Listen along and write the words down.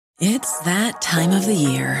It's that time of the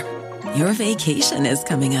year. Your vacation is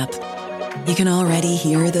coming up. You can already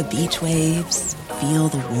hear the beach waves, feel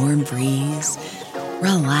the warm breeze,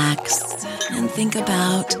 relax, and think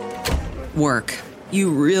about work.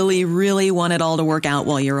 You really, really want it all to work out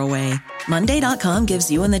while you're away. Monday.com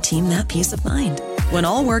gives you and the team that peace of mind. When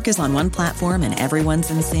all work is on one platform and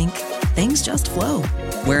everyone's in sync, things just flow.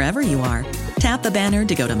 Wherever you are, tap the banner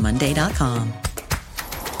to go to Monday.com.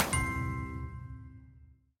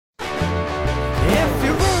 If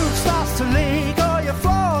your roof starts to leak or your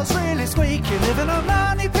floor's really squeaky, you live in a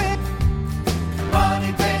money pit.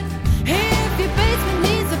 Money pit. If your basement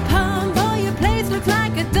needs a pump or your place looks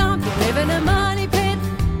like a dump, you live in a money pit.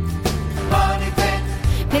 Money pit.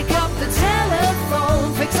 Pick up the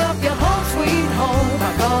telephone, fix up your home sweet home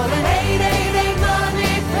by calling 888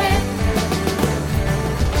 Money Pit.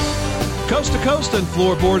 Coast to coast and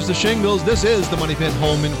floorboards to shingles, this is the Money Pit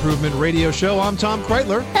Home Improvement Radio Show. I'm Tom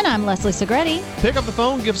Kreitler. And I'm Leslie Segretti. Pick up the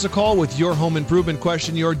phone, give us a call with your home improvement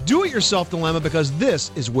question, your do-it-yourself dilemma, because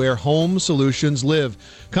this is where home solutions live.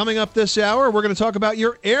 Coming up this hour, we're going to talk about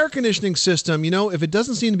your air conditioning system. You know, if it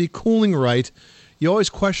doesn't seem to be cooling right, you always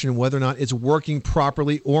question whether or not it's working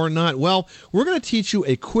properly or not. Well, we're going to teach you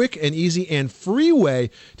a quick and easy and free way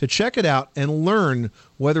to check it out and learn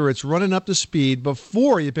whether it's running up to speed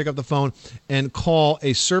before you pick up the phone and call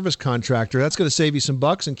a service contractor. That's going to save you some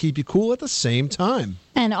bucks and keep you cool at the same time.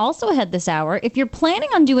 And also ahead this hour, if you're planning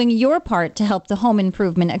on doing your part to help the home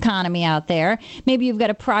improvement economy out there, maybe you've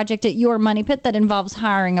got a project at your Money Pit that involves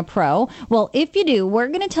hiring a pro. Well, if you do, we're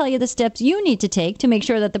going to tell you the steps you need to take to make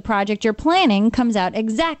sure that the project you're planning comes out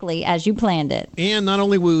exactly as you planned it. And not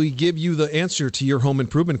only will we give you the answer to your home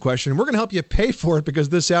improvement question, we're going to help you pay for it, because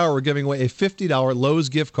this hour we're giving away a $50 Lowe's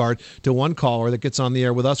gift card to one caller that gets on the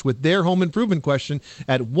air with us with their home improvement question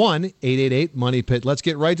at 1-888-MONEY-PIT. Let's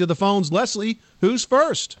get right to the phones. Leslie, who's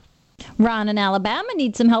first? Ron in Alabama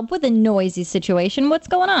needs some help with a noisy situation. What's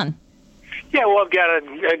going on? Yeah, well, I've got a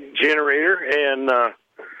generator, and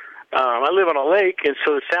I live on a lake, and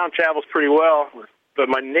so the sound travels pretty well. But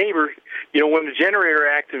my neighbor, you know, when the generator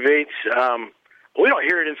activates, we don't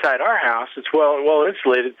hear it inside our house. It's well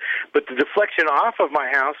insulated, but the deflection off of my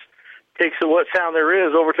house takes what sound there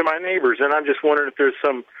is over to my neighbors, and I'm just wondering if there's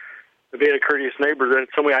being a courteous neighbor, then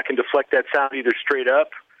some way I can deflect that sound either straight up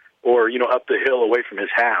or, you know, up the hill away from his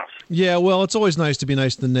house. Yeah, well, it's always nice to be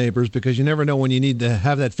nice to the neighbors, because you never know when you need to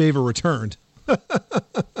have that favor returned.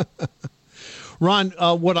 Ron,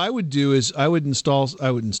 what I would do is I would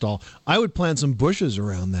plant some bushes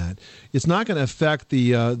around that. It's not going to affect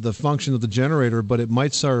the function of the generator, but it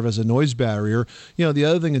might serve as a noise barrier. You know, the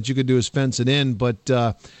other thing that you could do is fence it in, but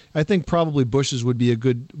I think probably bushes would be a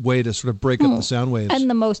good way to sort of break up the sound waves. And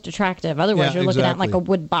the most attractive. Otherwise, you're looking at like a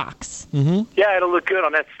wood box. Mm-hmm. Yeah, it'll look good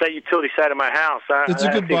on that utility side of my house. It's a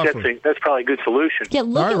good buffer. That's probably a good solution. Yeah,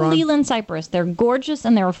 look at Leland Cypress. They're gorgeous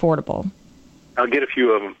and they're affordable. I'll get a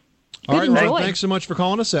few of them. All right, Ron, thanks so much for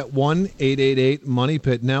calling us at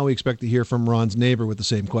 1-888-MONEY-PIT. Now we expect to hear from Ron's neighbor with the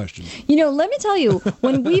same question. You know, let me tell you,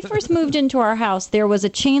 when we first moved into our house, there was a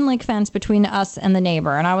chain link fence between us and the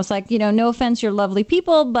neighbor. And I was like, you know, no offense, you're lovely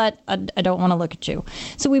people, but I don't want to look at you.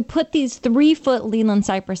 So we put these 3-foot Leland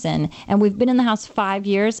Cypress in, and we've been in the house 5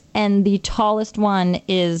 years, and the tallest one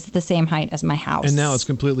is the same height as my house. And now it's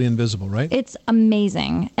completely invisible, right? It's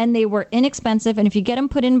amazing. And they were inexpensive. And if you get them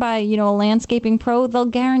put in by, you know, a landscaping pro, they'll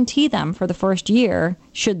guarantee them for the first year.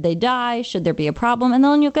 Should they die, should there be a problem, and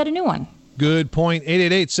then you'll get a new one. Good point.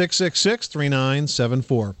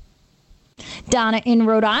 888-666-3974. Donna in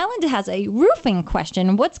Rhode Island has a roofing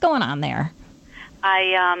question. What's going on there?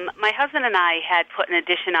 My husband and I had put an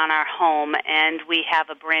addition on our home, and we have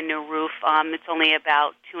a brand new roof. It's only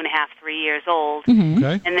about 2.5, 3 years old. Mm-hmm.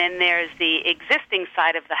 Okay. And then there's the existing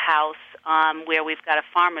side of the house where we've got a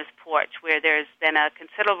farmer's porch where there's been a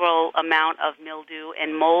considerable amount of mildew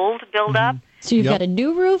and mold buildup. So you've got a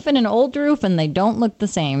new roof and an old roof, and they don't look the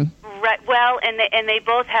same. Right. Well, and they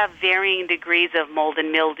both have varying degrees of mold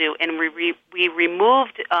and mildew, and we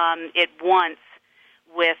removed it once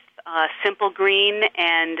with Simple Green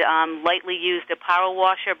and lightly used a power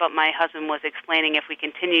washer, but my husband was explaining if we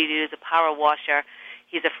continue to use a power washer,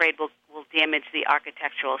 he's afraid will damage the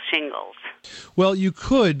architectural shingles. Well, you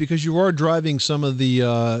could, because you are driving some of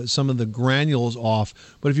the granules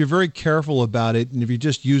off. But if you're very careful about it, and if you're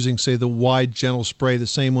just using, say, the wide, gentle spray, the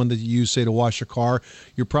same one that you use, say, to wash your car,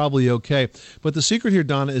 you're probably okay. But the secret here,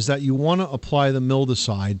 Donna, is that you want to apply the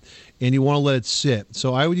mildewcide, and you want to let it sit.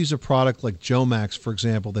 So I would use a product like Jomax, for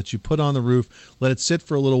example, that you put on the roof, let it sit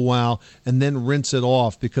for a little while, and then rinse it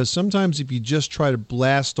off. Because sometimes if you just try to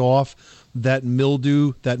blast off that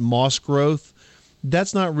mildew, that moss growth,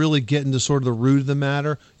 that's not really getting to sort of the root of the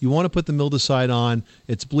matter. You want to put the mildewcide on.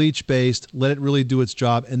 It's bleach-based. Let it really do its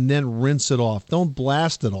job, and then rinse it off. Don't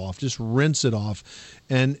blast it off. Just rinse it off,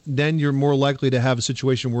 and then you're more likely to have a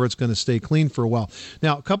situation where it's going to stay clean for a while.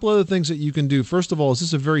 Now, a couple other things that you can do. First of all, is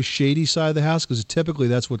this a very shady side of the house? Because typically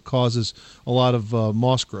that's what causes a lot of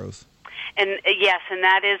moss growth. And yes, and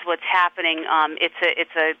that is what's happening.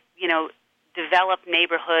 It's a developed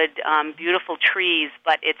neighborhood, beautiful trees,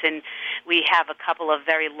 but we have a couple of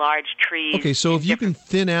very large trees. Okay, so if you can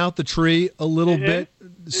thin out the tree a little bit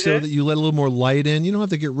so that you let a little more light in, you don't have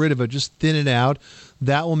to get rid of it, just thin it out.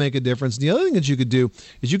 That will make a difference. The other thing that you could do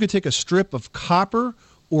is you could take a strip of copper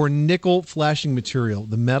or nickel flashing material,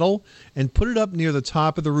 the metal, and put it up near the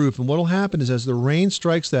top of the roof. And what will happen is as the rain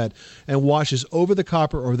strikes that and washes over the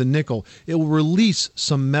copper or the nickel, it will release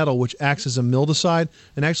some metal which acts as a mildewcide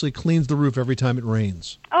and actually cleans the roof every time it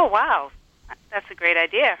rains. Oh, wow. That's a great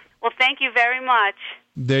idea. Well, thank you very much.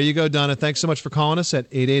 There you go, Donna. Thanks so much for calling us at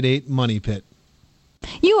 888-MONEY-PIT.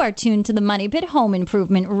 You are tuned to the Money Pit Home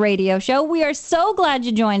Improvement Radio Show. We are so glad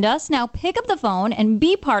you joined us. Now pick up the phone and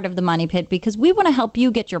be part of the Money Pit because we want to help you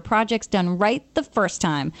get your projects done right the first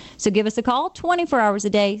time. So give us a call 24 hours a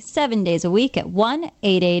day, 7 days a week at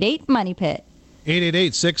 1-888-MONEY-PIT.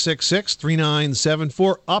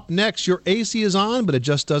 888-666-3974. Up next, your AC is on, but it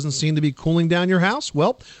just doesn't seem to be cooling down your house.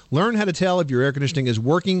 Well, learn how to tell if your air conditioning is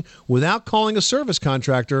working without calling a service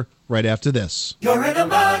contractor right after this. You're in a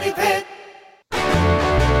money pit.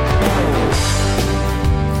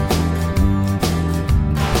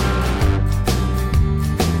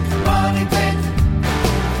 Money pit.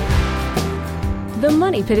 The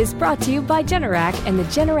Money Pit is brought to you by Generac and the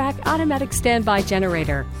Generac Automatic Standby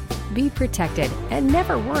Generator. Be protected and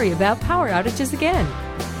never worry about power outages again.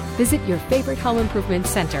 Visit your favorite home improvement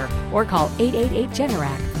center or call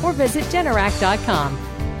 888-GENERAC or visit Generac.com.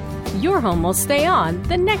 Your home will stay on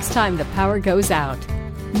the next time the power goes out.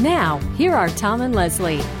 Now, here are Tom and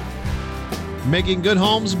Leslie. Making good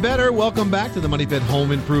homes better. Welcome back to the Money Pit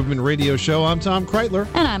Home Improvement Radio Show. I'm Tom Kreitler.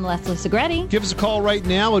 And I'm Leslie Segretti. Give us a call right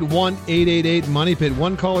now at 1-888-MONEY-PIT.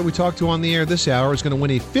 One caller we talked to on the air this hour is going to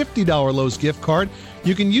win a $50 Lowe's gift card.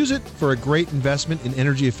 You can use it for a great investment in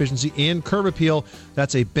energy efficiency and curb appeal.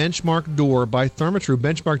 That's a Benchmark door by Therma-Tru.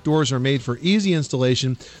 Benchmark doors are made for easy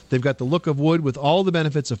installation. They've got the look of wood with all the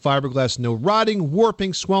benefits of fiberglass. No rotting,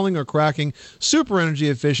 warping, swelling, or cracking. Super energy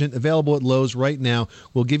efficient. Available at Lowe's right now.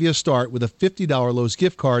 We'll give you a start with a $50 Lowe's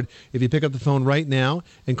gift card if you pick up the phone right now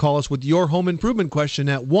and call us with your home improvement question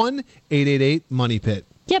at 1-888-MONEY-PIT.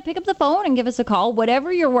 Yeah, pick up the phone and give us a call.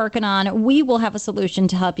 Whatever you're working on, we will have a solution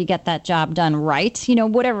to help you get that job done right. You know,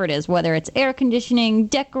 whatever it is, whether it's air conditioning,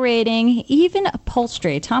 decorating, even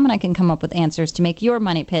upholstery. Tom and I can come up with answers to make your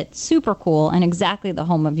money pit super cool and exactly the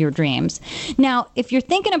home of your dreams. Now, if you're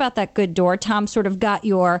thinking about that good door, Tom sort of got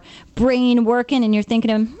your brain working and you're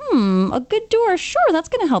thinking, a good door, sure, that's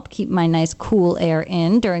going to help keep my nice cool air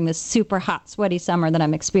in during this super hot, sweaty summer that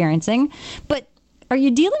I'm experiencing. But are you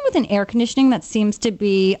dealing with an air conditioning that seems to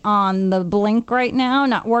be on the blink right now,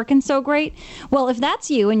 not working so great? Well, if that's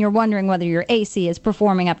you and you're wondering whether your AC is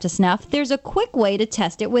performing up to snuff, there's a quick way to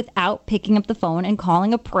test it without picking up the phone and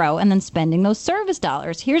calling a pro and then spending those service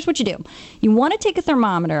dollars. Here's what you do. You want to take a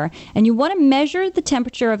thermometer and you want to measure the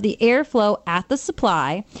temperature of the airflow at the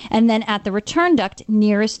supply and then at the return duct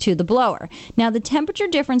nearest to the blower. Now, the temperature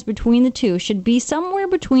difference between the two should be somewhere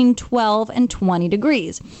between 12 and 20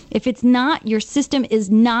 degrees. If it's not, your system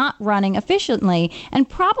is not running efficiently and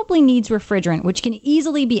probably needs refrigerant, which can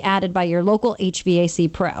easily be added by your local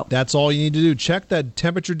HVAC pro. That's all you need to do. Check that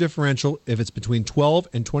temperature differential. If it's between 12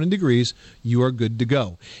 and 20 degrees, you are good to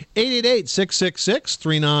go.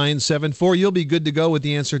 888-666-3974. You'll be good to go with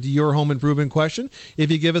the answer to your home improvement question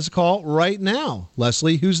if you give us a call right now.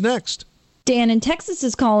 Leslie, who's next? Dan in Texas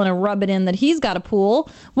is calling to rub it in that he's got a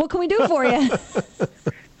pool. What can we do for you?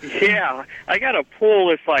 Yeah, I got a pool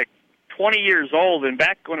that's like 20 years old, and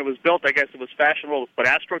back when it was built, I guess it was fashionable to put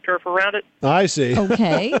AstroTurf around it. I see.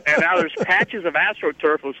 Okay. And now there's patches of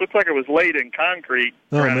AstroTurf, which looks like it was laid in concrete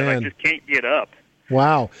around it. I just can't get up.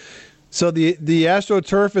 Wow. So the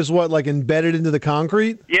AstroTurf is what, like embedded into the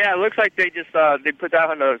concrete? Yeah, it looks like they just they put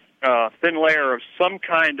down a thin layer of some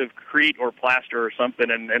kind of concrete or plaster or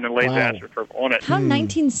something, and then laid the AstroTurf on it. How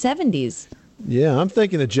 1970s? Yeah, I'm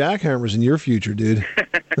thinking of jackhammers in your future, dude.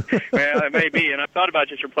 Well, it may be, and I've thought about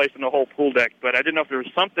just replacing the whole pool deck, but I didn't know if there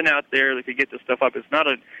was something out there that could get this stuff up. It's not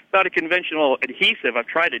a conventional adhesive. I've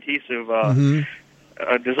tried adhesive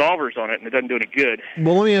dissolvers on it, and it doesn't do any good.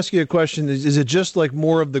 Well, let me ask you a question. Is it just like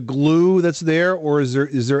more of the glue that's there, or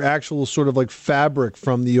is there actual sort of like fabric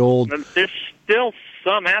from the old... There's still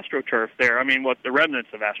some AstroTurf there. I mean, the remnants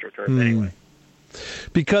of AstroTurf, anyway.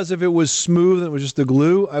 Because if it was smooth and it was just the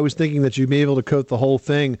glue, I was thinking that you'd be able to coat the whole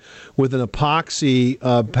thing with an epoxy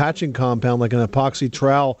patching compound, like an epoxy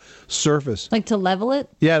trowel surface. Like to level it?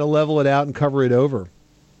 Yeah, to level it out and cover it over.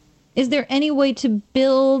 Is there any way to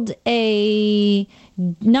build a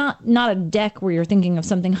not a deck where you're thinking of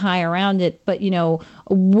something high around it, but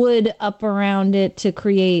wood up around it to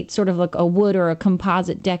create sort of like a wood or a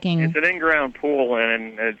composite decking? It's an in-ground pool,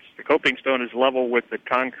 and the coping stone is level with the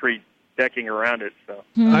concrete decking around it. So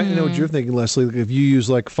I know what you're thinking, Leslie. Like if you use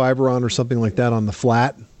like Fiberon or something like that on the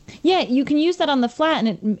flat. Yeah, you can use that on the flat,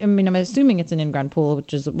 and I'm assuming it's an in-ground pool,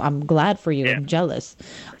 which is, I'm glad for you. Yeah. I'm jealous.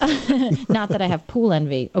 Not that I have pool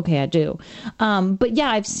envy. Okay, I do. But yeah,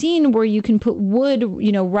 I've seen where you can put wood,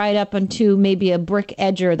 right up onto maybe a brick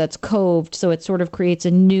edger that's coved, so it sort of creates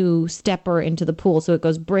a new stepper into the pool. So it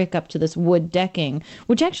goes brick up to this wood decking,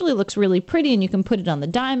 which actually looks really pretty, and you can put it on the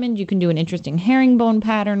diamond. You can do an interesting herringbone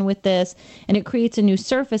pattern with this, and it creates a new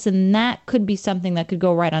surface, and that could be something that could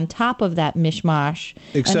go right on top of that mishmash.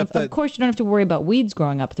 Except of course, you don't have to worry about weeds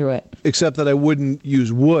growing up through it. Except that I wouldn't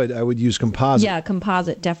use wood. I would use composite. Yeah,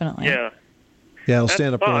 composite, definitely. Yeah. Yeah, it'll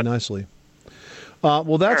stand up really nicely.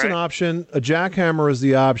 Well, that's an option. A jackhammer is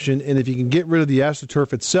the option. And if you can get rid of the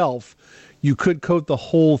AstroTurf itself, you could coat the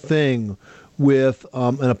whole thing with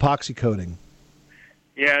an epoxy coating.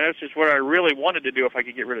 Yeah, that's just what I really wanted to do if I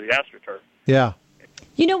could get rid of the AstroTurf. Yeah.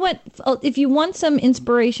 You know what? If you want some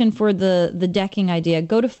inspiration for the decking idea,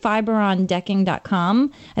 go to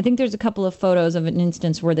fiberondecking.com. I think there's a couple of photos of an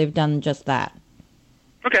instance where they've done just that.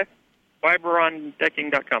 Okay.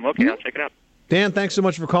 Fiberondecking.com. Okay, I'll check it out. Dan, thanks so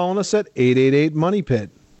much for calling us at 888-MONEY-PIT.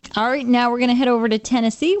 All right, now we're going to head over to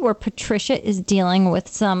Tennessee where Patricia is dealing with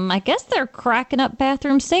some, I guess they're cracking up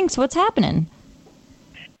bathroom sinks. What's happening?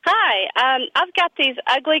 Hi. I've got these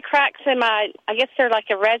ugly cracks in my, I guess they're like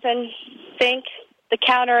a resin sink. The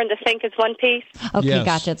counter and the sink is one piece. Okay, yes.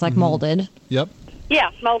 Gotcha. It's like molded. Yep. Yeah,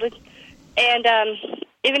 molded. And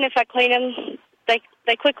even if I clean them,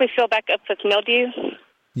 they quickly fill back up with mildew.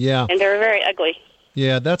 Yeah. And they're very ugly.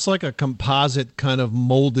 Yeah, that's like a composite kind of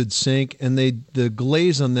molded sink, and the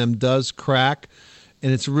glaze on them does crack,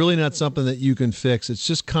 and it's really not something that you can fix. It's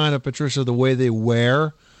just kind of, Patricia, the way they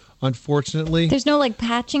wear, unfortunately. There's no like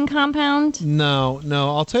patching compound? No.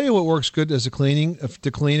 I'll tell you what works good as to clean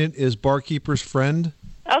it is Barkeeper's Friend.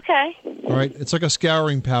 Okay. All right. It's like a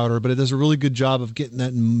scouring powder, but it does a really good job of getting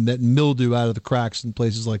that mildew out of the cracks and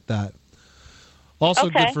places like that. Also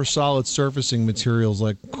good for solid surfacing materials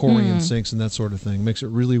like Corian sinks and that sort of thing. Makes it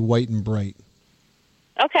really white and bright.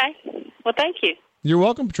 Okay. Well, thank you. You're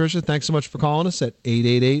welcome, Patricia. Thanks so much for calling us at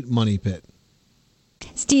 888-MONEY-PIT.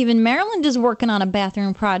 Steve in Maryland is working on a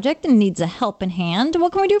bathroom project and needs a helping hand.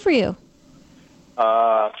 What can we do for you?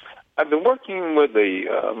 I've been working with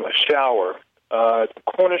a shower, a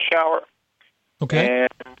corner shower. Okay.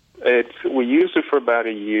 And we used it for about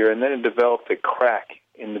a year, and then it developed a crack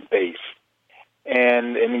in the base.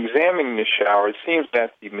 And in examining the shower, it seems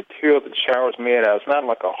that the material the shower is made out of is not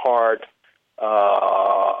like a hard,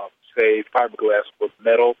 say, fiberglass with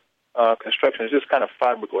metal construction. It's just kind of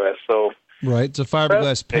fiberglass. So right, it's a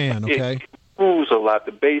fiberglass pan, okay? It moves a lot.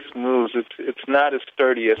 The base moves. It's not as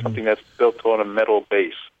sturdy as something that's built on a metal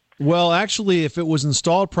base. Well, actually, if it was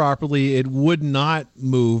installed properly, it would not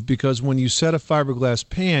move because when you set a fiberglass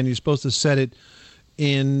pan, you're supposed to set it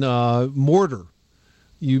in mortar.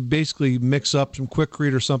 You basically mix up some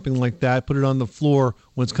Quikrete or something like that, put it on the floor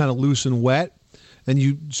when it's kind of loose and wet, and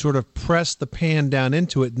you sort of press the pan down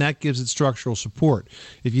into it, and that gives it structural support.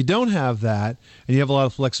 If you don't have that, and you have a lot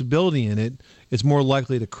of flexibility in it, it's more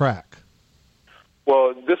likely to crack.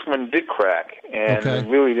 Well, this one did crack, and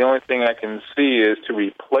really the only thing I can see is to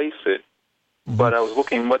replace it. Mm-hmm. But I was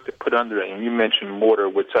looking what to put under it, and you mentioned mortar,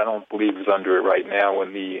 which I don't believe is under it right now.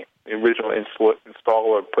 When the original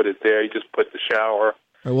installer put it there, he just put the shower.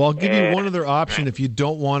 All right, well, I'll give you one other option if you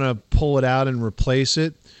don't want to pull it out and replace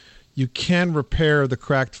it. You can repair the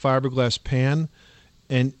cracked fiberglass pan,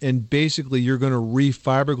 and basically you're going to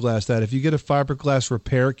re-fiberglass that. If you get a fiberglass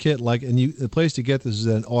repair kit, the place to get this is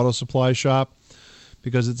at an auto supply shop,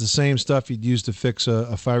 because it's the same stuff you'd use to fix a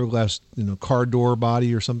fiberglass, car door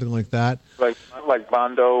body or something like that. Like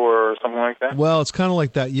Bondo or something like that? Well, it's kind of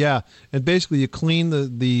like that, yeah. And basically you clean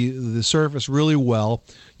the surface really well.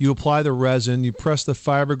 You apply the resin, you press the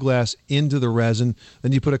fiberglass into the resin,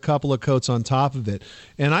 then you put a couple of coats on top of it.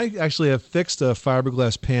 And I actually have fixed a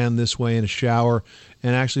fiberglass pan this way in a shower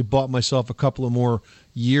and actually bought myself a couple of more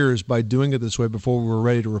years by doing it this way before we were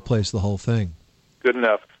ready to replace the whole thing. Good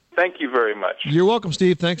enough. Thank you very much. You're welcome,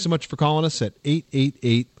 Steve. Thanks so much for calling us at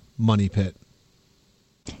 888-MONEY-PIT.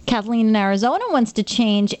 Kathleen in Arizona wants to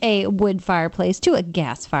change a wood fireplace to a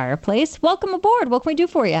gas fireplace. Welcome aboard. What can we do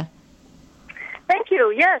for you? Thank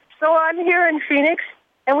you. Yes. So I'm here in Phoenix,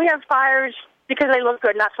 and we have fires because they look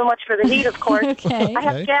good, not so much for the heat, of course. Okay. I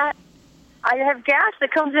have gas. I have gas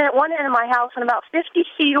that comes in at one end of my house, and about 50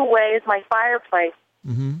 feet away is my fireplace.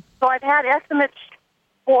 Mm-hmm. So I've had estimates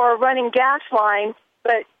for running gas line,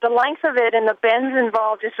 but the length of it and the bends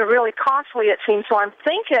involved is really costly, it seems. So I'm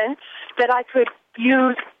thinking that I could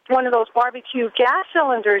use one of those barbecue gas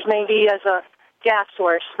cylinders maybe as a gas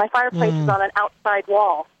source. My fireplace is on an outside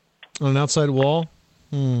wall. On an outside wall?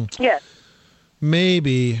 Yes.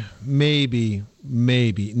 Maybe.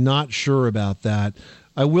 Not sure about that.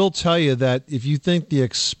 I will tell you that if you think the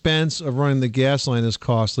expense of running the gas line is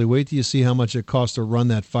costly, wait till you see how much it costs to run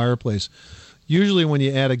that fireplace. Usually when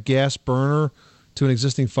you add a gas burner to an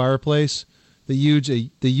existing fireplace, they use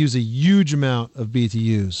a huge amount of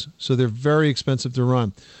BTUs. So they're very expensive to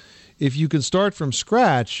run. If you can start from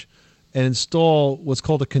scratch and install what's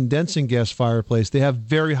called a condensing gas fireplace, they have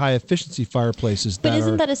very high efficiency fireplaces. But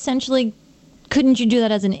isn't that essentially, couldn't you do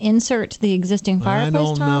that as an insert to the existing fireplace, I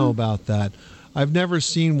don't Tom? know about that. I've never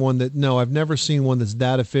seen one that's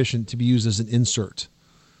that efficient to be used as an insert.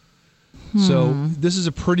 So this is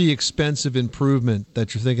a pretty expensive improvement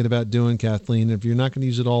that you're thinking about doing, Kathleen. If you're not going to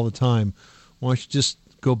use it all the time, why don't you just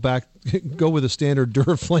go with a standard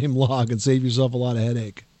Duraflame log and save yourself a lot of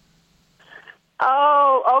headache.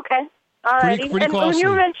 Oh, okay. All right. Pretty and costly. when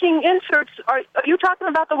you're mentioning inserts, are you talking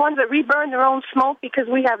about the ones that reburn their own smoke because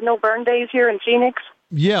we have no burn days here in Phoenix?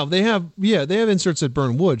 Yeah, they have inserts that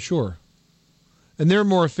burn wood, sure. And they're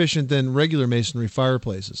more efficient than regular masonry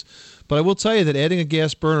fireplaces. But I will tell you that adding a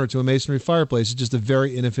gas burner to a masonry fireplace is just a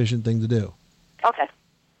very inefficient thing to do. Okay.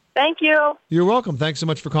 Thank you. You're welcome. Thanks so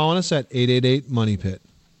much for calling us at 888-MONEY-PIT.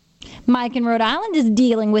 Mike in Rhode Island is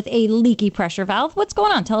dealing with a leaky pressure valve. What's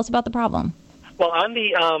going on? Tell us about the problem. Well, on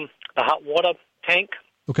the hot water tank,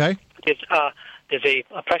 okay, there's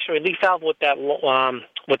a pressure relief valve with that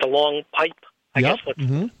with the long pipe. I guess with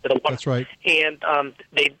the water. That's right. And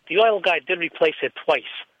the oil guy did replace it twice.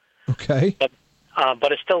 Okay.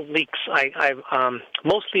 But it still leaks. I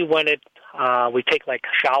mostly when we take like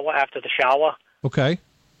a shower after the shower. Okay.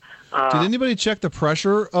 Did anybody check the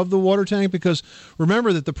pressure of the water tank? Because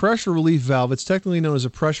remember that the pressure relief valve, it's technically known as a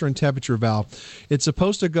pressure and temperature valve. It's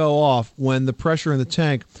supposed to go off when the pressure in the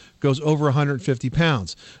tank goes over 150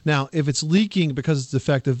 pounds. Now, if it's leaking because it's a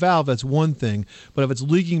defective valve, that's one thing. But if it's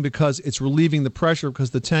leaking because it's relieving the pressure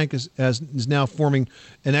because the tank is now forming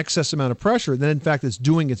an excess amount of pressure, then in fact it's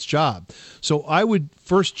doing its job. So I would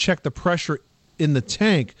first check the pressure in the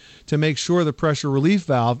tank to make sure the pressure relief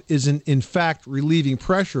valve isn't in fact relieving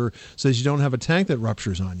pressure so that you don't have a tank that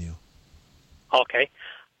ruptures on you. Okay.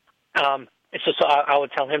 So I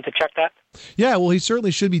would tell him to check that? Yeah, well, he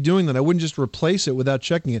certainly should be doing that. I wouldn't just replace it without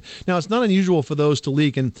checking it. Now, it's not unusual for those to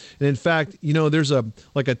leak, and in fact, there's a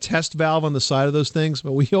test valve on the side of those things,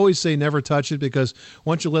 but we always say never touch it because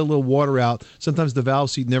once you let a little water out, sometimes the valve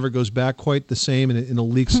seat never goes back quite the same, and it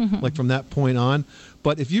leaks like from that point on.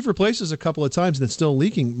 But if you've replaced this a couple of times and it's still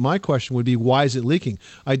leaking, my question would be, why is it leaking?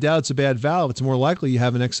 I doubt it's a bad valve. It's more likely you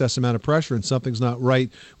have an excess amount of pressure and something's not right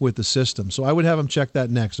with the system. So I would have him check that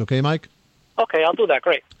next. Okay, Mike? Okay, I'll do that.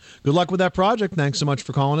 Great. Good luck with that project. Thanks so much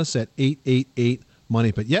for calling us at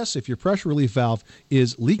 888-MONEY. But yes, if your pressure relief valve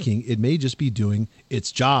is leaking, it may just be doing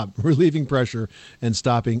its job, relieving pressure and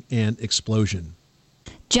stopping an explosion.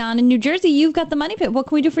 John in New Jersey, you've got the Money Pit. What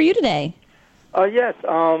can we do for you today? Yes.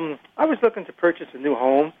 I was looking to purchase a new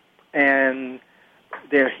home, and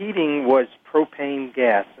their heating was propane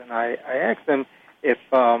gas. And I asked them if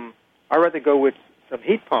I'd rather go with some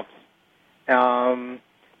heat pumps.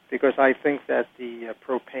 Because I think that the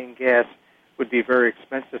propane gas would be very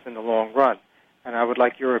expensive in the long run. And I would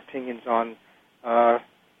like your opinions on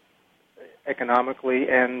economically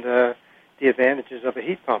and the advantages of a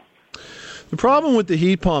heat pump. The problem with the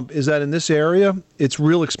heat pump is that in this area, it's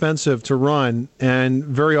real expensive to run, and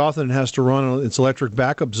very often it has to run on its electric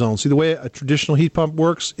backup zone. See, the way a traditional heat pump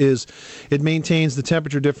works is it maintains the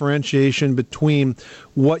temperature differentiation between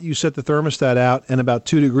what you set the thermostat out and about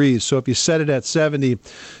 2 degrees. So if you set it at 70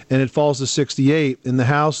 and it falls to 68, in the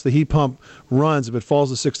house, the heat pump runs. If it falls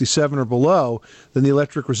to 67 or below, then the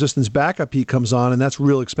electric resistance backup heat comes on, and that's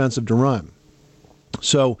real expensive to run.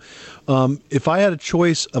 So if I had a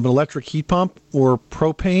choice of an electric heat pump or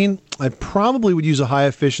propane, I probably would use a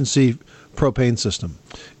high-efficiency propane system.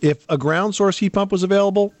 If a ground source heat pump was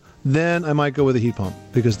available, then I might go with a heat pump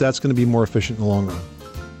because that's going to be more efficient in the long run.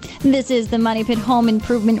 This is the Money Pit Home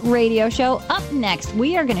Improvement Radio Show. Up next,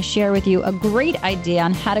 we are going to share with you a great idea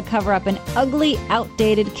on how to cover up an ugly,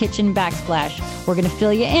 outdated kitchen backsplash. We're going to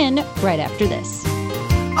fill you in right after this.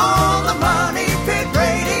 On the Money Pit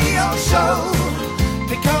Radio Show,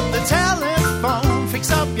 pick up the telephone,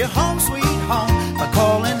 fix up your home sweet home by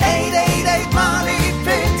calling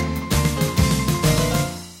 888-MONEY-PIT.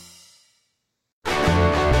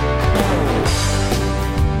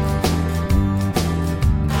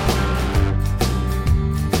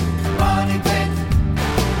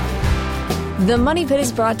 The Money Pit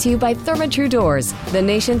is brought to you by Therma-Tru Doors, the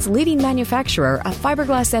nation's leading manufacturer of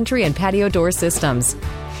fiberglass entry and patio door systems.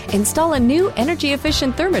 Install a new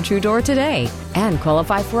energy-efficient Therma-Tru door today and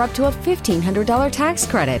qualify for up to a $1,500 tax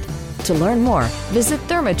credit. To learn more, visit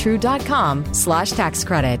thermatru.com/tax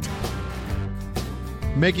credit.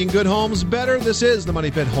 Making good homes better. This is the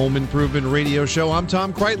Money Pit Home Improvement Radio Show. I'm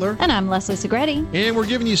Tom Kreitler. And I'm Leslie Segretti. And we're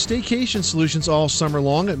giving you staycation solutions all summer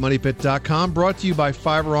long at MoneyPit.com. Brought to you by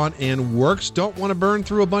Fiberon and Works. Don't want to burn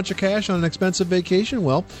through a bunch of cash on an expensive vacation?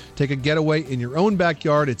 Well, take a getaway in your own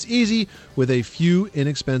backyard. It's easy with a few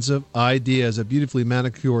inexpensive ideas. A beautifully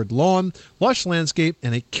manicured lawn, lush landscape,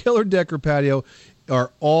 and a killer decor patio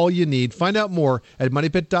are all you need. Find out more at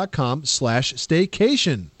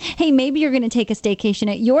moneypit.com/staycation. Hey, maybe you're going to take a staycation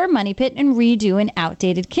at your Money Pit and redo an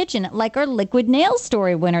outdated kitchen, like our Liquid Nails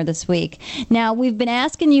story winner this week. Now, we've been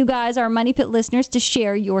asking you guys, our Money Pit listeners, to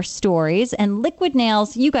share your stories. And Liquid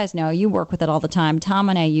Nails, you guys know, you work with it all the time. Tom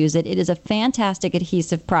and I use it. It is a fantastic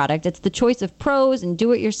adhesive product. It's the choice of pros and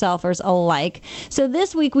do-it-yourselfers alike. So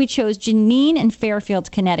this week we chose Janine in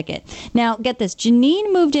Fairfield, Connecticut. Now, get this.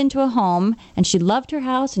 Janine moved into a home, and she loved her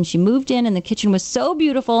house, and she moved in, and the kitchen was so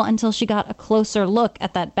beautiful until she got a closer look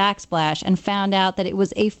at that backsplash and found out that it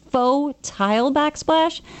was a faux tile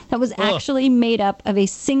backsplash that was actually made up of a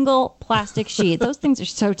single plastic sheet. Those things are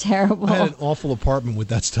so terrible. I had an awful apartment with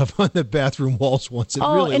that stuff on the bathroom walls once. It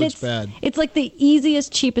really looks bad. It's like the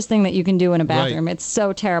easiest, cheapest thing that you can do in a bathroom. Right. It's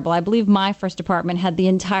so terrible. I believe my first apartment had the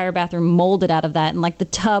entire bathroom molded out of that, and like the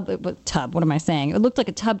tub, what am I saying? It looked like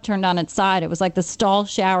a tub turned on its side. It was like the stall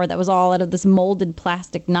shower that was all out of this molded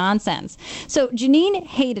plastic nonsense. So Janine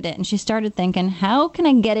hated it, and she started thinking, how can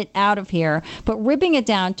I get it out of here? But ripping it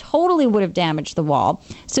down totally would have damaged the wall.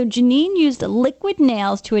 So Janine used Liquid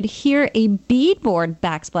Nails to adhere a beadboard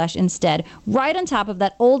backsplash instead, right on top of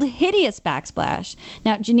that old hideous backsplash.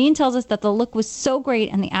 Now, Janine tells us that the look was so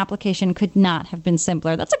great and the application could not have been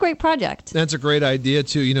simpler. That's a great project. That's a great idea,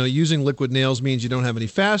 too. You know, using Liquid Nails means you don't have any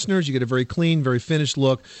fasteners. You get a very clean, very finished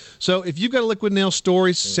look. So if you've got a Liquid Nails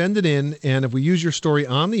story, send it in, and if we use your story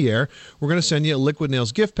on the air, we're going to send you a Liquid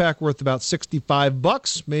Nails gift pack worth about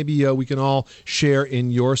 $65. Maybe we can all share in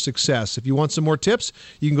your success. If you want some more tips,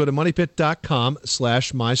 you can go to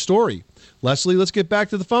moneypit.com/mystory. Leslie, let's get back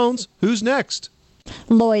to the phones. Who's next?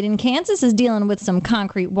 Lloyd in Kansas is dealing with some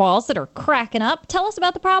concrete walls that are cracking up. Tell us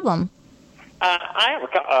about the problem. I have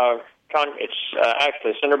it's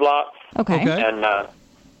actually a cinder block. Okay. And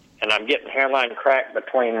I'm getting hairline crack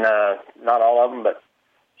between not all of them, but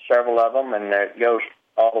several of them, and it goes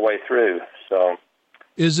all the way through. So,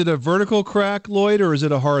 is it a vertical crack, Lloyd, or is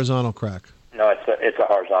it a horizontal crack? No, it's a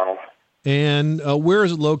horizontal. And where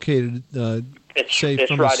is it located? It's right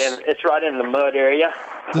in the mud area.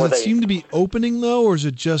 Does it seem to be opening though, or is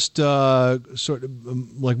it just sort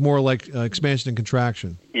of more like expansion and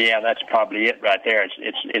contraction? Yeah, that's probably it right there.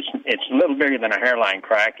 It's a little bigger than a hairline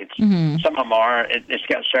crack. Some of them are. It's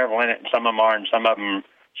got several in it, and some of them are, and some of them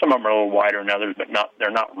are a little wider than others, but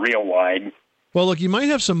they're not real wide. Well, look, you might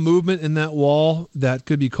have some movement in that wall that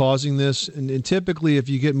could be causing this. And typically, if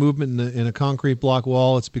you get movement in a concrete block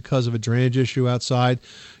wall, it's because of a drainage issue outside.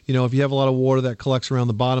 You know, if you have a lot of water that collects around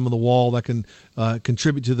the bottom of the wall, that can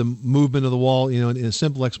contribute to the movement of the wall. You know, and a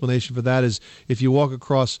simple explanation for that is if you walk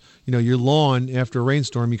across, your lawn after a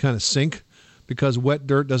rainstorm, you kind of sink, because wet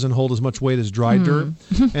dirt doesn't hold as much weight as dry dirt.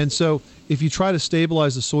 And so if you try to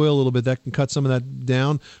stabilize the soil a little bit, that can cut some of that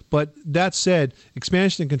down. But that said,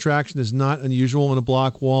 expansion and contraction is not unusual in a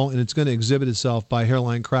block wall, and it's going to exhibit itself by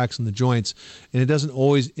hairline cracks in the joints, and it doesn't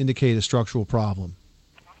always indicate a structural problem.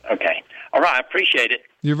 Okay. All right. I appreciate it.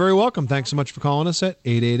 You're very welcome. Thanks so much for calling us at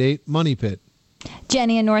 888-MONEY-PIT.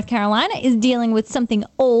 Jenny in North Carolina is dealing with something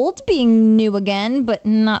old being new again, but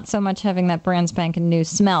not so much having that brand spanking new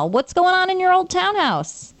smell. What's going on in your old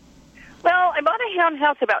townhouse? Well, I bought a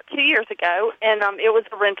townhouse about 2 years ago, and it was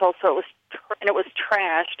a rental, so it was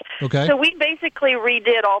trashed. Okay. So we basically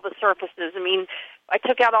redid all the surfaces. I mean, I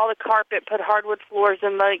took out all the carpet, put hardwood floors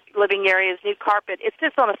in the living areas, new carpet. It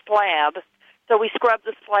sits on a slab, So we scrubbed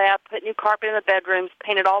the slab, put new carpet in the bedrooms,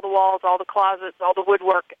 painted all the walls, all the closets, all the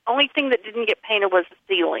woodwork. Only thing that didn't get painted was the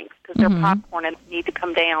ceilings because they're popcorn and need to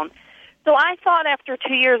come down. So I thought after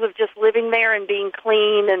 2 years of just living there and being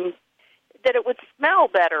clean and that it would smell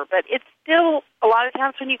better. But it's still, a lot of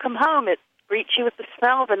times when you come home, it greets you with the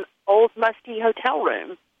smell of an old, musty hotel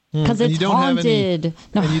room. Because it's haunted.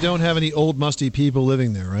 And you don't have any old, musty people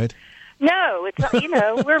living there, right? No, it's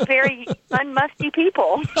we're very unmusty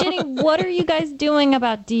people. Jenny, what are you guys doing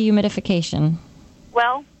about dehumidification?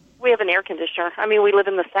 Well, we have an air conditioner. I mean, we live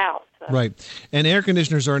in the South. So. Right. And air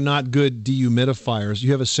conditioners are not good dehumidifiers.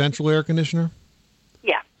 You have a central air conditioner?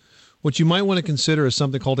 Yeah. What you might want to consider is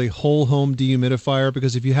something called a whole home dehumidifier,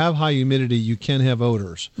 because if you have high humidity, you can have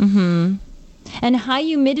odors. Mm-hmm. And high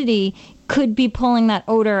humidity could be pulling that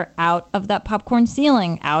odor out of that popcorn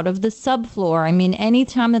ceiling, out of the subfloor. I mean,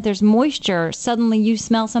 anytime that there's moisture, suddenly you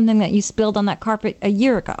smell something that you spilled on that carpet a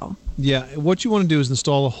year ago. Yeah, what you want to do is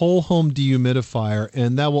install a whole home dehumidifier,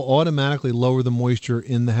 and that will automatically lower the moisture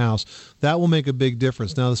in the house. That will make a big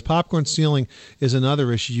difference. Now, this popcorn ceiling is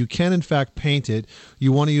another issue. You can, in fact, paint it.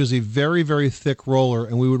 You want to use a very, very thick roller,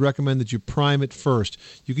 and we would recommend that you prime it first.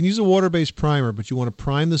 You can use a water-based primer, but you want to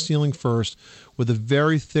prime the ceiling first with a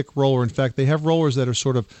very thick roller. In fact, they have rollers that are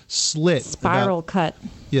sort of slit. Spiral cut.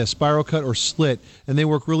 Yeah, spiral cut or slit, and they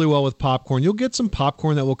work really well with popcorn. You'll get some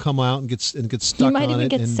popcorn that will come out and get stuck on it. You might even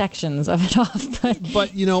get sections of it off.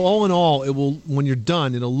 But all in all, it will. When you're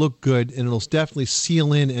done, it'll look good, and it'll definitely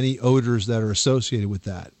seal in any odors that are associated with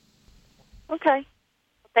that. Okay.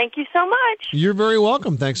 Thank you so much. You're very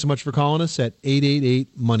welcome. Thanks so much for calling us at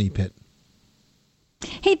 888-MONEY-PIT.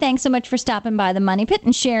 Hey, thanks so much for stopping by the Money Pit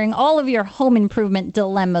and sharing all of your home improvement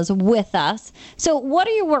dilemmas with us. So what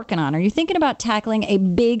are you working on? Are you thinking about tackling a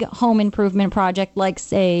big home improvement project like,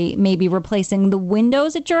 say, maybe replacing the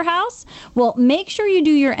windows at your house? Well, make sure you do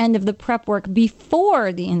your end of the prep work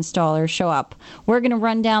before the installers show up. We're going to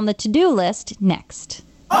run down the to-do list next.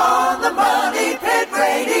 On the Money Pit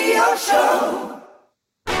Radio Show.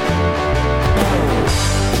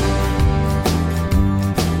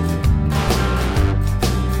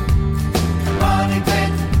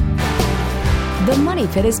 The Money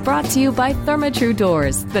Pit is brought to you by Therma-Tru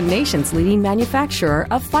Doors, the nation's leading manufacturer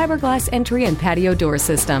of fiberglass entry and patio door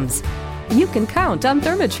systems. You can count on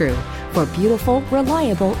Therma-Tru for beautiful,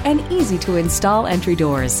 reliable, and easy-to-install entry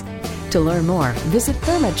doors. To learn more, visit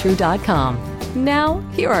thermatru.com. Now,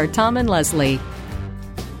 here are Tom and Leslie.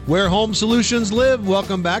 Where home solutions live.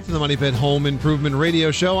 Welcome back to the Money Pit Home Improvement Radio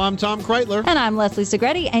Show. I'm Tom Kreitler. And I'm Leslie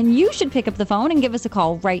Segretti. And you should pick up the phone and give us a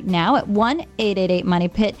call right now at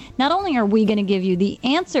 1-888-MONEY-PIT. Not only are we going to give you the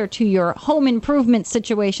answer to your home improvement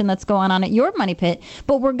situation that's going on at your Money Pit,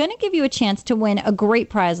 but we're going to give you a chance to win a great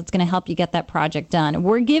prize that's going to help you get that project done.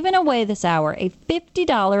 We're giving away this hour a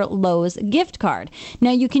 $50 Lowe's gift card.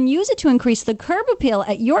 Now, you can use it to increase the curb appeal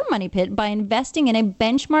at your Money Pit by investing in a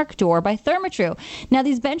Benchmark door by Therma-Tru. Now,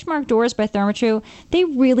 these Benchmark doors by Therma-Tru, they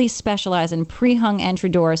really specialize in pre-hung entry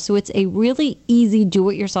doors, so it's a really easy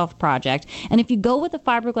do-it-yourself project. And if you go with a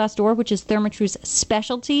fiberglass door, which is Therma-Tru's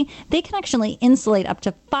specialty, they can actually insulate up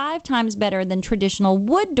to 5 times better than traditional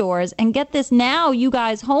wood doors. And get this, now you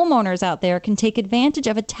guys homeowners out there can take advantage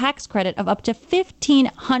of a tax credit of up to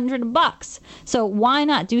 $1,500. So why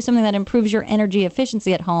not do something that improves your energy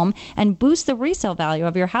efficiency at home and boost the resale value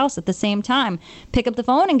of your house at the same time? Pick up the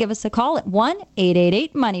phone and give us a call at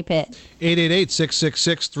 1-888-MONEY-PIT.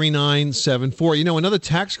 888-666-3974. Another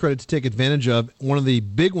tax credit to take advantage of, one of the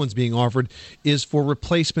big ones being offered, is for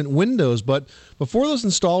replacement windows. But before those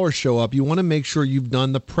installers show up, you want to make sure you've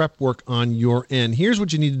done the prep work on your end. Here's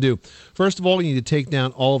what you need to do. First of all, you need to take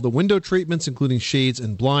down all of the window treatments, including shades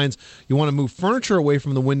and blinds. You want to move furniture away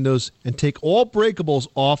from the windows and take all breakables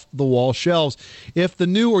off the wall shelves. If the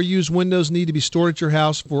new or used windows need to be stored at your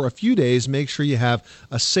house for a few days, make sure you have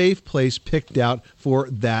a safe place picked out for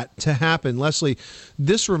that to happen. Leslie,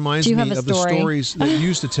 this reminds me of the stories that you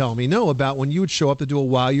used to tell me, about when you would show up to do a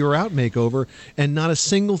while you were out makeover and not a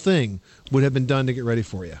single thing would have been done to get ready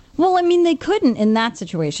for you. Well, I mean, they couldn't in that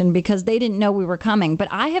situation because they didn't know we were coming. But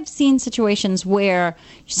I have seen situations where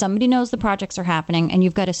somebody knows the projects are happening and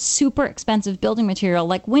you've got a super expensive building material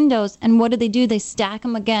like windows. And what do? They stack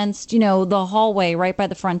them against, the hallway right by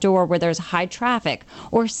the front door where there's high traffic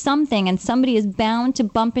or something. And somebody is bound to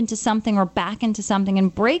bump into something or back into something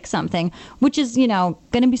and break something, which is, going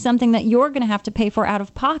to be something that you're going to have to pay for out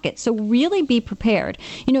of pocket. So really be prepared.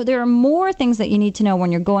 There are more things that you need to know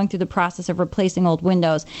when you're going through the process of replacing old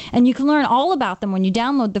windows. And you can learn all about them when you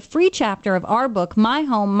download the free chapter of our book, My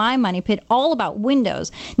Home, My Money Pit, all about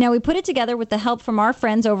windows. Now, we put it together with the help from our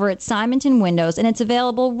friends over at Simonton Windows, and it's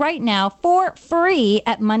available right now for free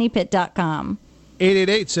at moneypit.com.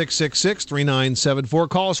 888-666-3974.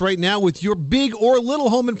 Call us right now with your big or little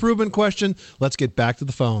home improvement question. Let's get back to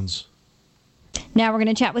the phones. Now we're going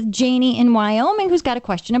to chat with Janie in Wyoming, who's got a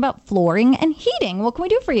question about flooring and heating. What can we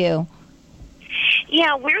do for you?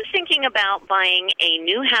 Yeah, we're thinking about buying a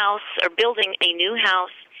new house or building a new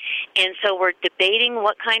house, and so we're debating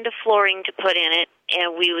what kind of flooring to put in it,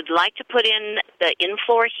 and we would like to put in the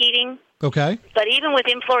in-floor heating. Okay. But even with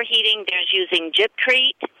in-floor heating, there's using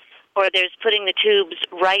Gypcrete, or there's putting the tubes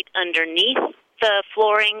right underneath the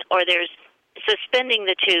flooring, or there's suspending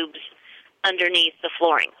the tubes underneath the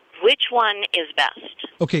flooring. Which one is best?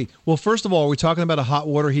 Okay, well, first of all, are we talking about a hot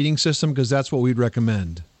water heating system? Because that's what we'd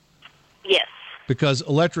recommend. Yes. Because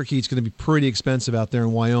electric heat's going to be pretty expensive out there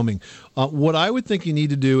in Wyoming. What I would think you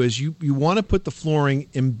need to do is you want to put the flooring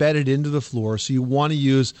embedded into the floor, so you want to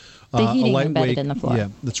use the heating a lightweight embedded in the floor. Yeah,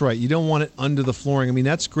 that's right. You don't want it under the flooring. I mean,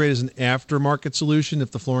 that's great as an aftermarket solution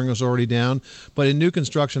if the flooring is already down. But in new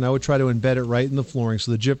construction, I would try to embed it right in the flooring.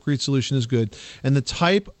 So the Gypcrete solution is good. And the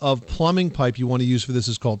type of plumbing pipe you want to use for this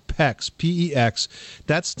is called PEX, P-E-X.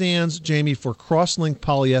 That stands, Jamie, for cross-linked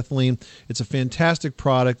polyethylene. It's a fantastic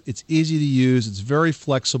product. It's easy to use. It's very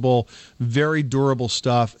flexible, very durable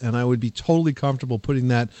stuff. And I would be totally comfortable putting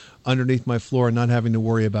that underneath my floor and not having to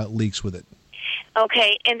worry about leaks with it.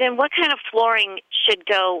 Okay, and then what kind of flooring should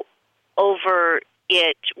go over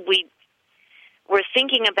it? We're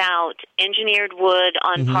thinking about engineered wood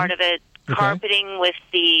on part of it, carpeting with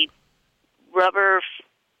the rubber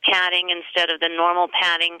padding instead of the normal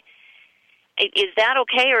padding. Is that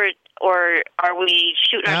okay, or are we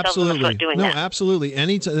shooting ourselves in the foot doing that? No, absolutely.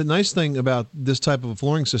 The nice thing about this type of a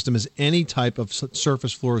flooring system is any type of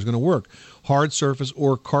surface floor is going to work, hard surface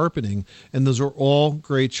or carpeting, and those are all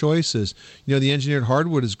great choices. The engineered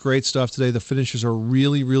hardwood is great stuff today. The finishes are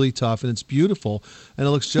really, really tough, and it's beautiful, and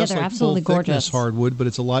it looks just like full thickness hardwood, but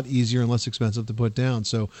it's a lot easier and less expensive to put down.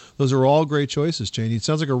 So those are all great choices, Janie. It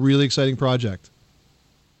sounds like a really exciting project.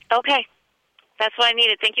 Okay. That's what I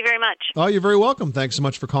needed. Thank you very much. Oh, you're very welcome. Thanks so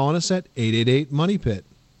much for calling us at 888-MONEY-PIT.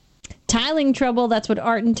 Tiling trouble, that's what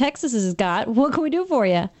Art in Texas has got. What can we do for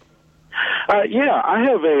you? Yeah, I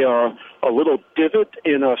have a little divot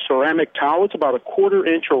in a ceramic tile. It's about a 1/4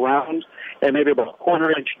 inch around and maybe about a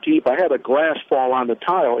 1/4 inch deep. I had a glass fall on the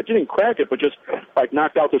tile. It didn't crack it, but just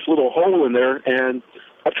knocked out this little hole in there. And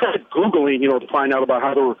I've tried Googling, to find out about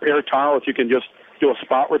how to repair tile, if you can just do a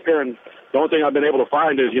spot repair. And the only thing I've been able to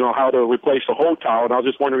find is, how to replace the whole tile. And I was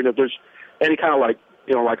just wondering if there's any kind of like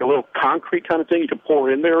a little concrete kind of thing you can pour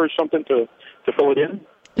in there or something to fill it in.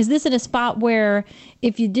 Is this in a spot where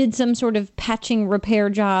if you did some sort of patching repair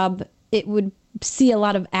job, it would see a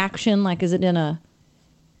lot of action? Like, is it in a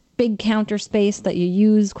big counter space that you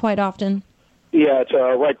use quite often? Yeah, it's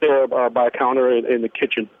right there by a counter in the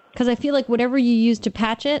kitchen. Because I feel like whatever you use to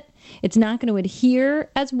patch it, it's not going to adhere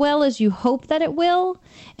as well as you hope that it will.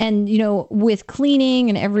 And, with cleaning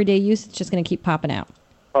and everyday use, it's just going to keep popping out.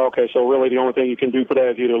 Okay, so really the only thing you can do for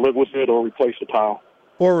that is either live with it or replace the tile.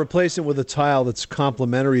 Or replace it with a tile that's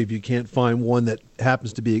complementary if you can't find one that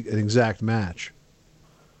happens to be an exact match.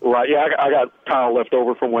 Right, yeah, I got tile left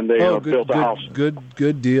over from when they built the house.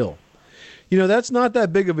 Good deal. That's not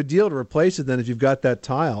that big of a deal to replace it then if you've got that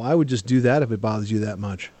tile. I would just do that if it bothers you that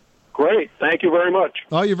much. Great. Thank you very much.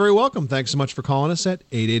 Oh, you're very welcome. Thanks so much for calling us at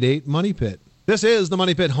 888-MONEY-PIT. This is the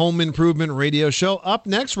Money Pit Home Improvement Radio Show. Up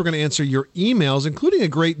next, we're going to answer your emails, including a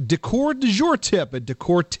great decor du jour tip, a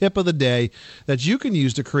decor tip of the day that you can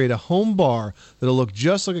use to create a home bar that'll look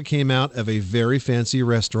just like it came out of a very fancy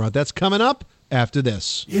restaurant. That's coming up after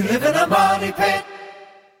this. You live in a money pit.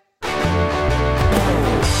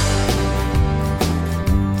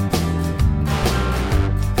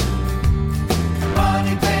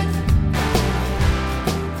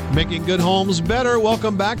 Making good homes better.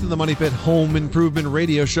 Welcome back to the Money Pit Home Improvement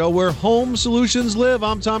Radio Show, where home solutions live.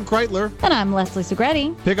 I'm Tom Kreitler. And I'm Leslie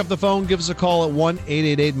Segretti. Pick up the phone, give us a call at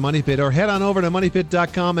 1-888-MONEY-PIT, or head on over to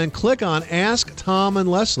moneypit.com and click on Ask Tom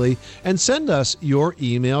and Leslie and send us your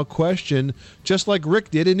email question just like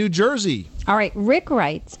Rick did in New Jersey. All right, Rick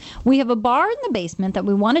writes, we have a bar in the basement that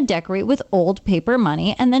we want to decorate with old paper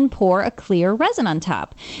money and then pour a clear resin on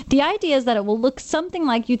top. The idea is that it will look something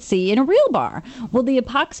like you'd see in a real bar. Will the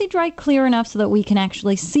epoxy dry clear enough so that we can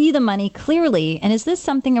actually see the money clearly? And is this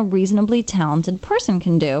something a reasonably talented person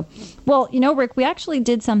can do? Well, Rick, we actually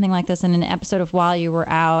did something like this in an episode of While You Were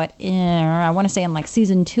Out, I want to say in like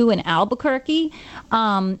season 2 in Albuquerque.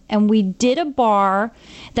 And we did a bar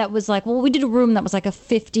that was like, we did a room that was like a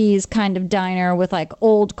 50s kind of diner with like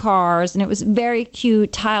old cars, and it was very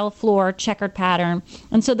cute, tile floor, checkered pattern.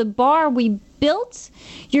 And so the bar we built,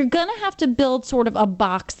 you're going to have to build sort of a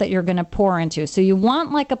box that you're going to pour into. So you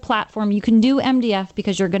want like a platform. You can do MDF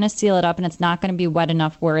because you're going to seal it up and it's not going to be wet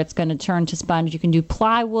enough where it's going to turn to sponge. You can do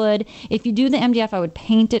plywood. If you do the MDF, I would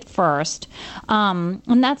paint it first.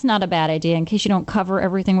 And that's not a bad idea. In case you don't cover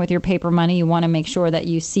everything with your paper money, you want to make sure that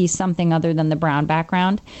you see something other than the brown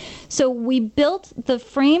background. So we built the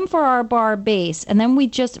frame for our bar base, and then we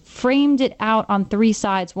just framed it out on 3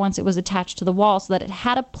 sides once it was attached to the wall so that it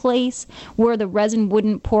had a place where the resin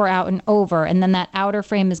wouldn't pour out and over, and then that outer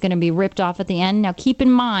frame is going to be ripped off at the end. Now keep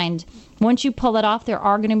in mind, once you pull it off, there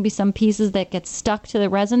are going to be some pieces that get stuck to the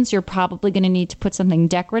resin, so you're probably going to need to put something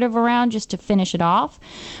decorative around just to finish it off.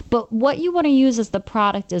 But what you want to use as the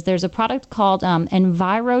product is there's a product called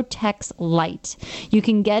Envirotex Light. You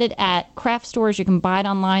can get it at craft stores. You can buy it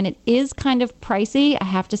online. It is kind of pricey. I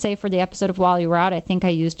have to say, for the episode of While You Were Out, I think I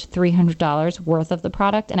used $300 worth of the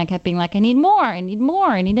product, and I kept being like, I need more, I need more,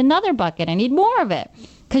 I need another bucket, I need more of it.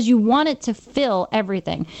 Because you want it to fill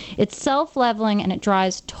everything. It's self-leveling and it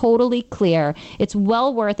dries totally clear. It's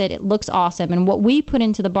well worth it. It looks awesome. And what we put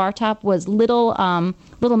into the bar top was little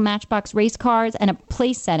Matchbox race cars and a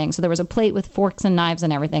place setting. So there was a plate with forks and knives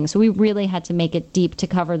and everything. So we really had to make it deep to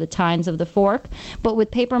cover the tines of the fork. But with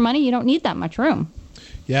paper money, you don't need that much room.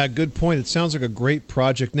 Yeah, good point. It sounds like a great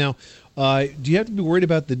project. Now, do you have to be worried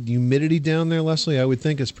about the humidity down there, Leslie? I would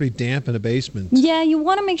think it's pretty damp in a basement. Yeah, you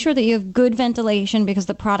want to make sure that you have good ventilation because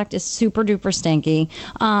the product is super duper stinky.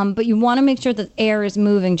 But you want to make sure that air is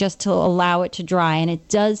moving just to allow it to dry. And it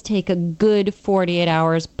does take a good 48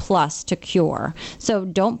 hours plus to cure. So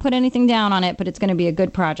don't put anything down on it, but it's going to be a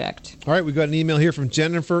good project. All right, we got an email here from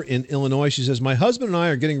Jennifer in Illinois. She says, my husband and I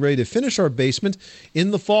are getting ready to finish our basement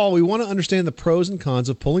in the fall. We want to understand the pros and cons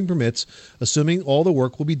of pulling permits, assuming all the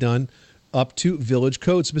work will be done up to village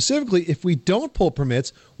code. Specifically, if we don't pull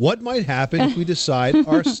permits, what might happen if we decide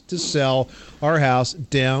to sell our house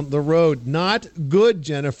down the road? Not good,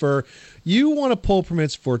 Jennifer. You want to pull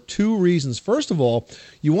permits for 2 reasons. First of all,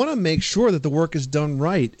 you want to make sure that the work is done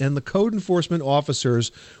right, and the code enforcement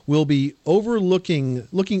officers will be looking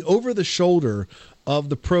over the shoulder of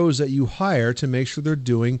the pros that you hire to make sure they're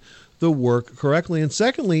doing the work correctly. And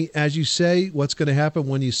secondly, as you say, what's going to happen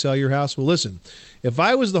when you sell your house? Well, listen, if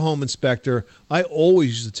I was the home inspector, I always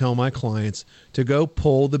used to tell my clients to go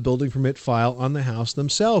pull the building permit file on the house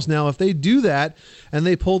themselves. Now, if they do that and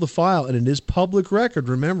they pull the file and it is public record,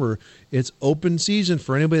 remember, it's open season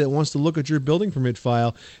for anybody that wants to look at your building permit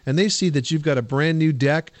file, and they see that you've got a brand new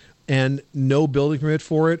deck and no building permit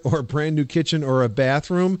for it, or a brand new kitchen or a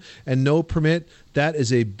bathroom and no permit, that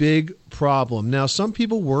is a big problem. Now, some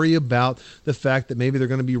people worry about the fact that maybe they're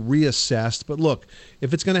going to be reassessed. But look,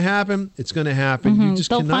 if it's going to happen, it's going to happen. Mm-hmm. You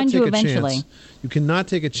just They'll cannot find take you a eventually. chance. You cannot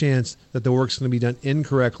take a chance that the work's going to be done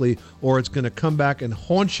incorrectly, or it's going to come back and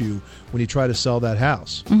haunt you when you try to sell that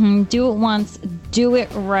house. Mm-hmm. Do it once. Do it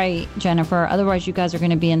right, Jennifer. Otherwise, you guys are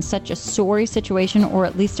going to be in such a sorry situation, or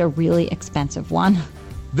at least a really expensive one.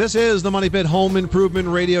 This is the Money Pit Home Improvement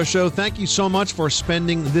Radio Show. Thank you so much for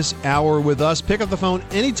spending this hour with us. Pick up the phone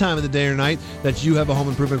any time of the day or night that you have a home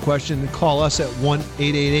improvement question and call us at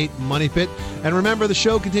 1-888-MONEYPIT. And remember, the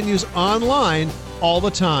show continues online all the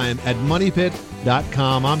time at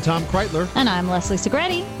MoneyPit.com. I'm Tom Kreitler. And I'm Leslie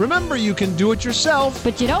Segretti. Remember, you can do it yourself,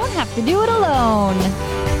 but you don't have to do it alone.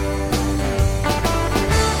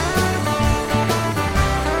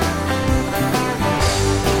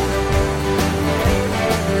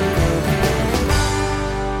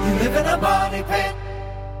 Money pit.